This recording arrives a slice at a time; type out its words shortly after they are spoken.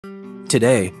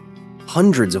Today,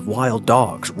 hundreds of wild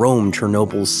dogs roam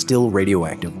Chernobyl's still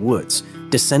radioactive woods,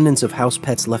 descendants of house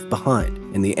pets left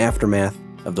behind in the aftermath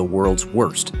of the world's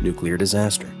worst nuclear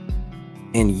disaster.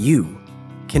 And you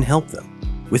can help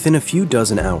them. Within a few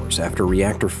dozen hours after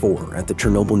Reactor 4 at the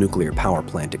Chernobyl Nuclear Power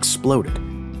Plant exploded,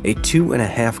 a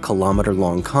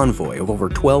 2.5-kilometer-long convoy of over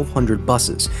 1,200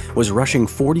 buses was rushing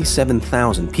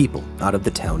 47,000 people out of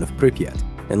the town of Pripyat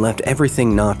and left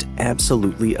everything not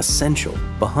absolutely essential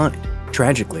behind.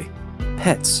 Tragically,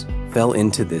 pets fell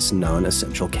into this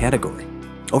non-essential category.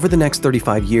 Over the next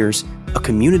 35 years, a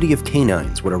community of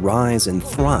canines would arise and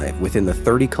thrive within the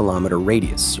 30-kilometer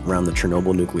radius around the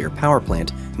Chernobyl nuclear power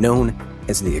plant known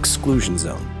as the exclusion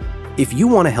zone. If you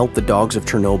want to help the dogs of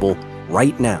Chernobyl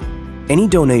right now, any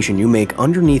donation you make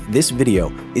underneath this video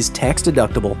is tax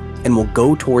deductible and will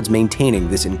go towards maintaining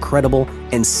this incredible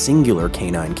and singular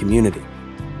canine community.